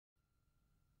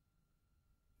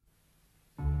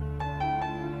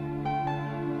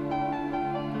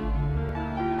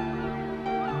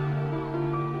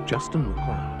Justin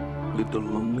McLeod lived a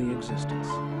lonely existence,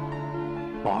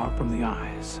 far from the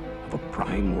eyes of a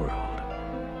prying world.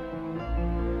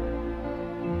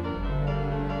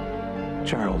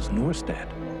 Charles Norstad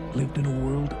lived in a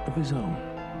world of his own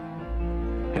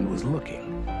and was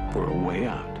looking for a way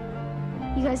out.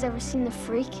 You guys ever seen the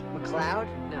freak? McLeod?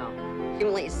 No. He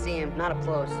won't let you see him, not up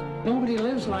close. Nobody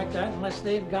lives like that unless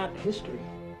they've got history.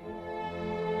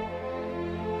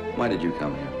 Why did you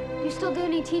come here? You still do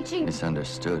any teaching?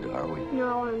 Misunderstood, are we?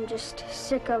 No, I'm just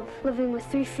sick of living with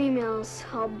 3 females,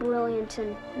 all brilliant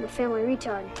and the family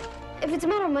retard. If it's a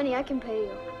matter of money, I can pay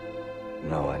you.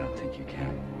 No, I don't think you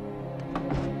can.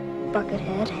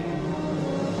 Buckethead.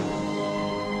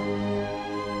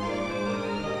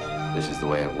 This is the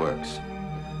way it works.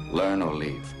 Learn or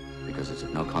leave, because it's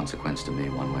of no consequence to me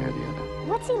one way or the other.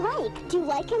 What's he like? Do you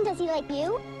like him? Does he like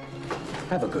you?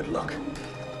 Have a good look.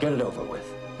 Get it over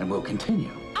with, and we'll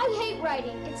continue. I hate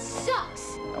writing. It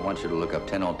sucks. I want you to look up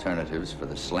 10 alternatives for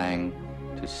the slang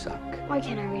to suck. Why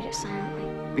can't I read it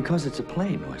silently? Because it's a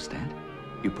play, Norstad.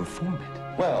 You perform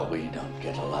it. Well, we don't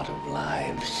get a lot of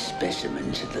live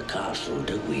specimens at the castle,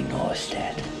 do we,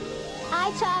 Norstad?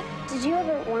 Hi, Chuck. Did you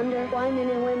ever wonder why men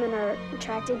and women are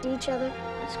attracted to each other?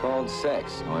 It's called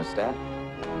sex, Norstad.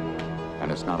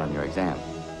 And it's not on your exam.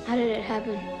 How did it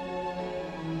happen?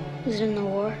 Was it in the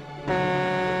war?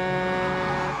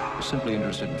 We're simply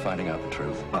interested in finding out the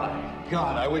truth.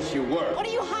 God, I wish you were. What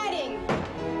are you hiding?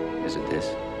 Is it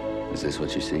this? Is this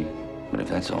what you see? But if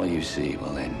that's all you see,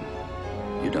 well then,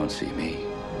 you don't see me.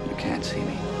 You can't see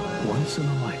me. Once in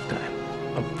a lifetime,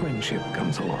 a friendship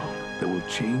comes along that will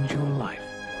change your life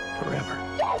forever.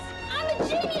 Yes! I'm a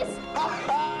genius!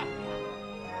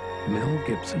 Mel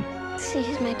Gibson. See,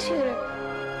 he's my tutor,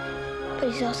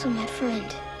 but he's also my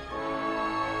friend.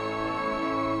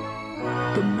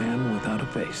 The Man Without a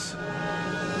Face.